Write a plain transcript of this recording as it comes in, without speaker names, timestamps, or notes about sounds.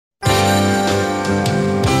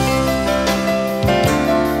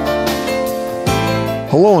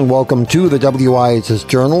Hello and welcome to the WIHS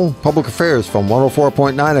Journal, Public Affairs from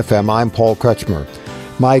 104.9 FM. I'm Paul Kretschmer.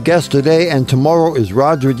 My guest today and tomorrow is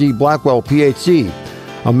Roger D. Blackwell, Ph.D.,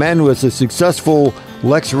 a man who is a successful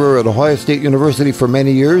lecturer at Ohio State University for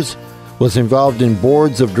many years, was involved in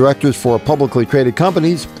boards of directors for publicly traded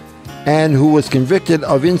companies, and who was convicted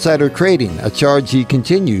of insider trading, a charge he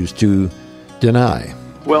continues to deny.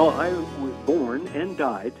 Well, I was born and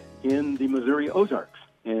died in the Missouri Ozarks.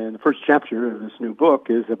 And the first chapter of this new book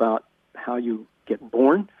is about how you get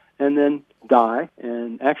born and then die.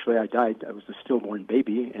 And actually, I died. I was a stillborn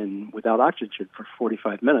baby and without oxygen for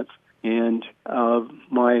 45 minutes. And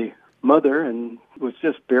my mother was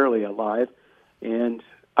just barely alive. And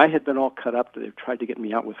I had been all cut up. They tried to get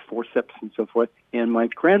me out with forceps and so forth. And my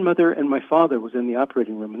grandmother and my father was in the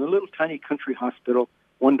operating room in a little tiny country hospital,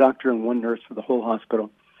 one doctor and one nurse for the whole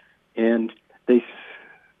hospital. And they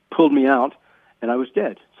pulled me out. And I was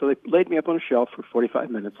dead. So they laid me up on a shelf for 45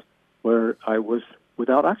 minutes where I was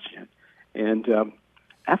without oxygen. And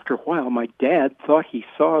after a while, my dad thought he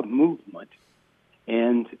saw movement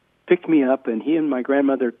and picked me up, and he and my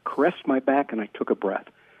grandmother caressed my back, and I took a breath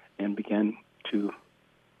and began to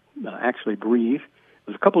actually breathe. It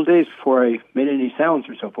was a couple of days before I made any sounds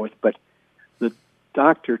or so forth, but the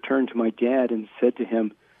doctor turned to my dad and said to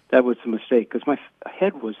him, that was a mistake, because my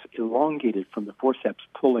head was elongated from the forceps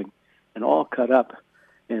pulling and all cut up,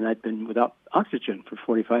 and I'd been without oxygen for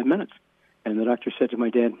 45 minutes. And the doctor said to my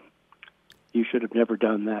dad, you should have never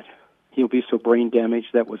done that. He'll be so brain damaged,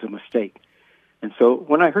 that was a mistake. And so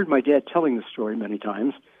when I heard my dad telling the story many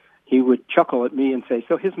times, he would chuckle at me and say,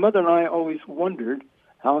 so his mother and I always wondered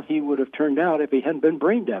how he would have turned out if he hadn't been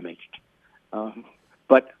brain damaged.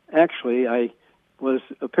 But actually, I was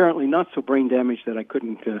apparently not so brain damaged that I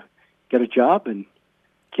couldn't get a job and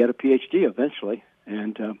get a Ph.D. eventually.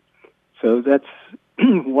 And so that's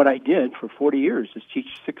what I did for 40 years, is teach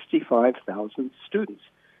 65,000 students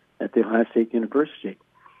at the Ohio State University.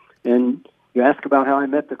 And you ask about how I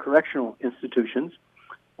met the correctional institutions.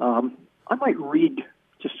 I might read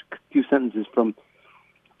just a few sentences from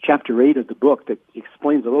Chapter 8 of the book that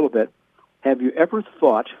explains a little bit. Have you ever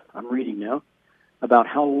thought, I'm reading now, about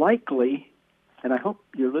how likely, and I hope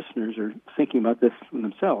your listeners are thinking about this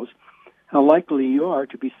themselves, how likely you are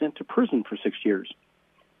to be sent to prison for 6 years?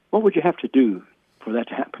 What would you have to do for that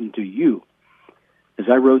to happen to you? As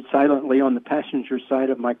I rode silently on the passenger side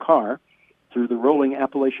of my car through the rolling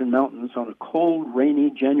Appalachian Mountains on a cold,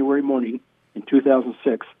 rainy January morning in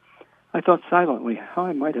 2006, I thought silently how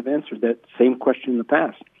I might have answered that same question in the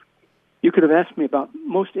past. You could have asked me about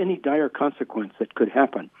most any dire consequence that could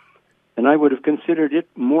happen, and I would have considered it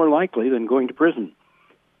more likely than going to prison.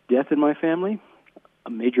 Death in my family, a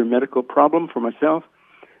major medical problem for myself,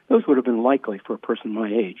 those would have been likely for a person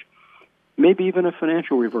my age. Maybe even a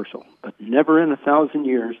financial reversal, but never in 1,000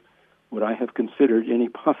 years would I have considered any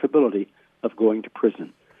possibility of going to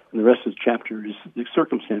prison. And the rest of the chapter is the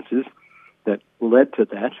circumstances that led to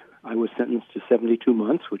that. I was sentenced to 72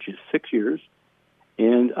 months, which is 6 years,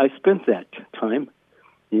 and I spent that time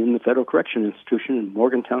in the Federal Correction Institution in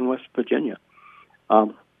Morgantown, West Virginia.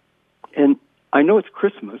 And I know it's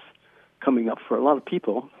Christmas coming up for a lot of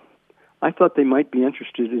people. I thought they might be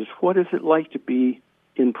interested in what is it like to be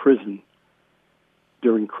in prison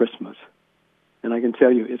during Christmas. And I can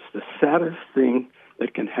tell you it's the saddest thing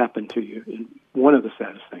that can happen to you, and one of the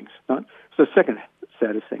saddest things. It's the second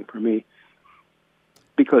saddest thing for me,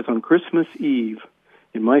 because on Christmas Eve,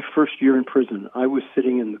 in my first year in prison, I was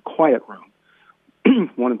sitting in the quiet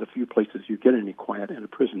room, one of the few places you get any quiet in a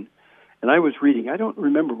prison, and I was reading. I don't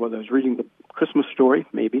remember whether I was reading the Christmas story,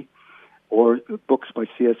 maybe, or books by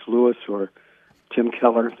C.S. Lewis or Tim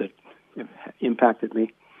Keller that impacted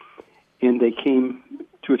me. And they came,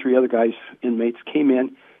 2 or 3 other guys, inmates, came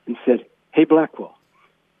in and said, hey, Blackwell.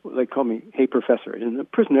 They called me, hey, Professor. In the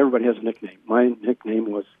prison, everybody has a nickname. My nickname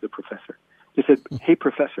was the Professor. They said, hey,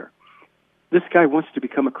 Professor, this guy wants to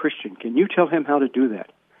become a Christian. Can you tell him how to do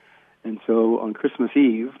that? And so on Christmas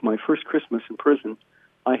Eve, my first Christmas in prison,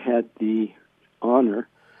 I had the honor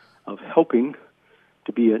of helping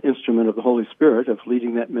to be an instrument of the Holy Spirit, of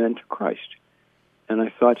leading that man to Christ. And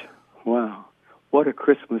I thought, wow, what a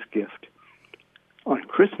Christmas gift. On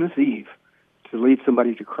Christmas Eve, to lead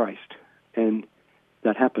somebody to Christ. And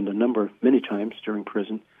that happened many times during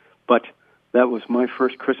prison. But that was my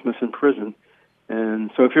first Christmas in prison. And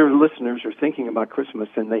so if your listeners are thinking about Christmas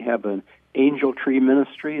and they have an angel tree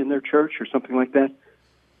ministry in their church or something like that,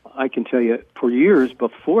 I can tell you, for years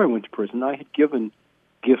before I went to prison, I had given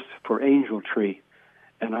gifts for angel tree.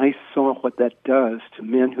 And I saw what that does to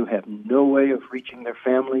men who have no way of reaching their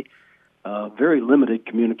family, very limited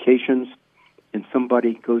communications, and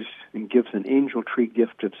somebody goes and gives an angel tree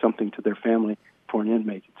gift of something to their family for an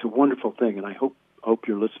inmate. It's a wonderful thing, and I hope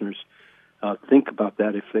your listeners think about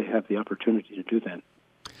that if they have the opportunity to do that.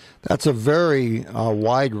 That's a very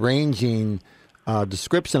wide-ranging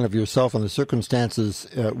description of yourself and the circumstances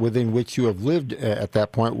within which you have lived at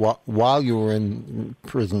that point while you were in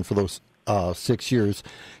prison for those 6 years.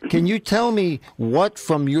 Can you tell me what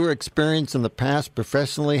from your experience in the past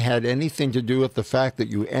professionally had anything to do with the fact that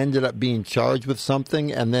you ended up being charged with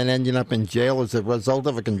something and then ending up in jail as a result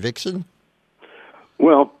of a conviction?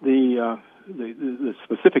 Well, the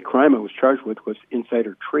specific crime I was charged with was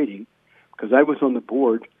insider trading, because I was on the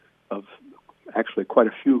board of actually quite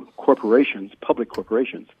a few corporations, public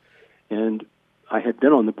corporations, and I had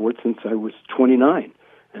been on the board since I was 29,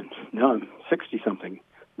 and now I'm 60-something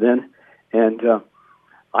then, and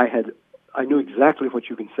I knew exactly what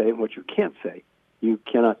you can say and what you can't say. You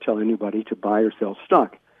cannot tell anybody to buy or sell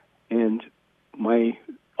stock, and my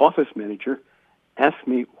office manager asked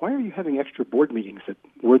me, why are you having extra board meetings at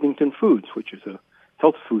Worthington Foods, which is a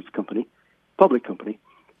health foods company, public company?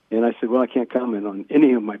 And I said, well, I can't comment on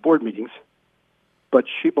any of my board meetings, but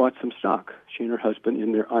she bought some stock, she and her husband,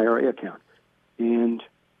 in their IRA account. And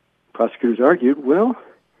prosecutors argued, well,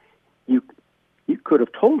 you could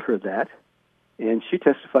have told her that, and she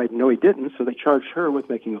testified, no, he didn't, so they charged her with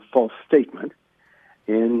making a false statement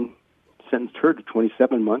and sentenced her to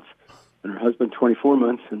 27 months, and her husband 24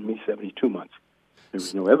 months, and me 72 months. There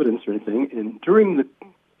was no evidence or anything, and during the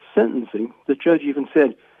sentencing, the judge even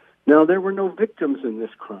said, now, there were no victims in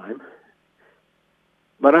this crime,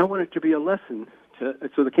 but I want it to be a lesson, so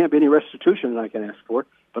there can't be any restitution that I can ask for,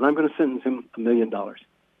 but I'm going to sentence him $1 million.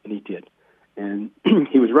 And he did. And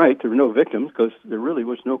he was right. There were no victims because there really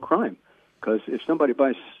was no crime. Because if somebody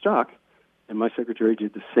buys stock, and my secretary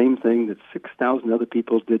did the same thing that 6,000 other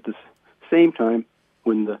people did the same time,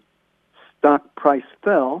 when the stock price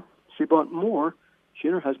fell, she bought more. She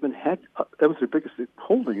and her husband had, that was their biggest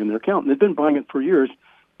holding in their account. And they'd been buying it for years,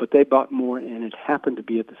 but they bought more, and it happened to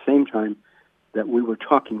be at the same time that we were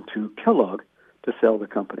talking to Kellogg to sell the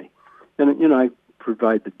company. And, I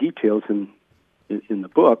provide the details in the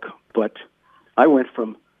book, but I went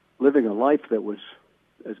from living a life that was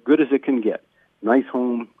as good as it can get, nice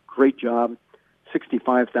home, great job,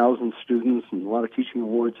 65,000 students and a lot of teaching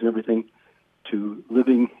awards and everything, to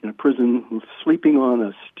living in a prison, sleeping on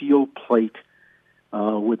a steel plate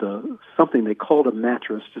with something they called a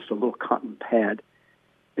mattress, just a little cotton pad.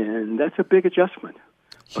 And that's a big adjustment.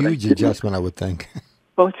 Huge adjustment, I would think.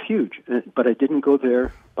 Well, it's huge, but I didn't go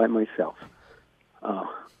there by myself.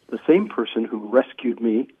 The same person who rescued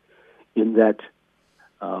me in that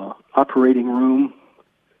operating room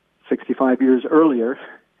 65 years earlier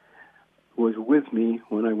was with me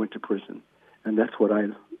when I went to prison. And that's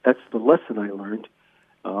the lesson I learned.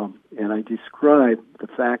 And I describe the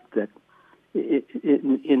fact that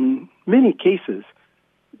in many cases,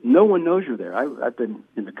 no one knows you're there. I've been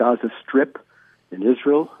in the Gaza Strip in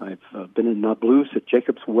Israel. I've been in Nablus at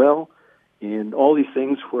Jacob's Well, and all these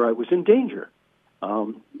things where I was in danger.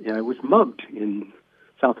 And I was mugged in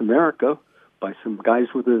South America by some guys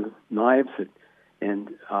with the knives, and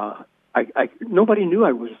nobody knew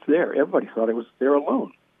I was there. Everybody thought I was there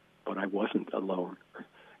alone, but I wasn't alone.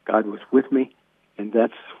 God was with me, and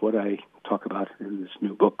that's what I talk about in this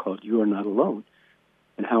new book called You Are Not Alone,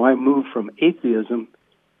 and how I moved from atheism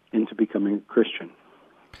into becoming a Christian.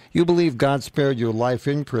 You believe God spared your life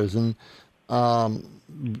in prison.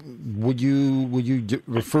 Would you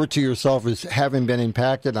refer to yourself as having been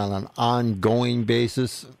impacted on an ongoing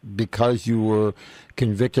basis because you were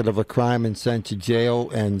convicted of a crime and sent to jail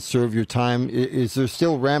and serve your time? Is there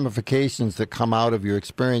still ramifications that come out of your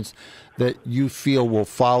experience that you feel will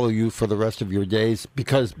follow you for the rest of your days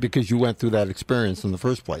because you went through that experience in the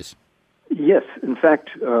first place? Yes. In fact,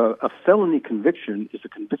 a felony conviction is a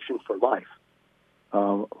conviction for life.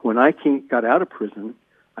 When I got out of prison,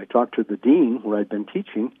 I talked to the dean where I'd been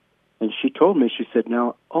teaching, and she told me, she said,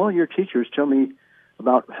 now, all your teachers tell me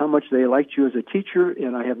about how much they liked you as a teacher,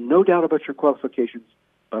 and I have no doubt about your qualifications,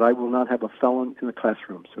 but I will not have a felon in the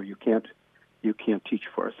classroom, so you can't teach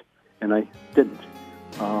for us. And I didn't.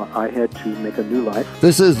 I had to make a new life.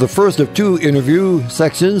 This is the first of two interview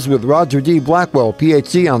sections with Roger D. Blackwell,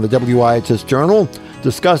 Ph.D. on the WIHS Journal,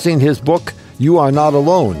 discussing his book, You Are Not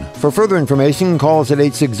Alone. For further information, call us at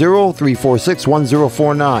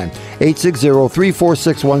 860-346-1049,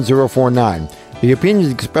 860-346-1049. The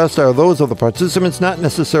opinions expressed are those of the participants, not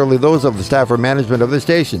necessarily those of the staff or management of the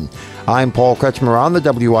station. I'm Paul Kretschmer on the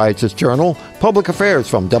WIHS Journal, Public Affairs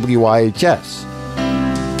from WIHS.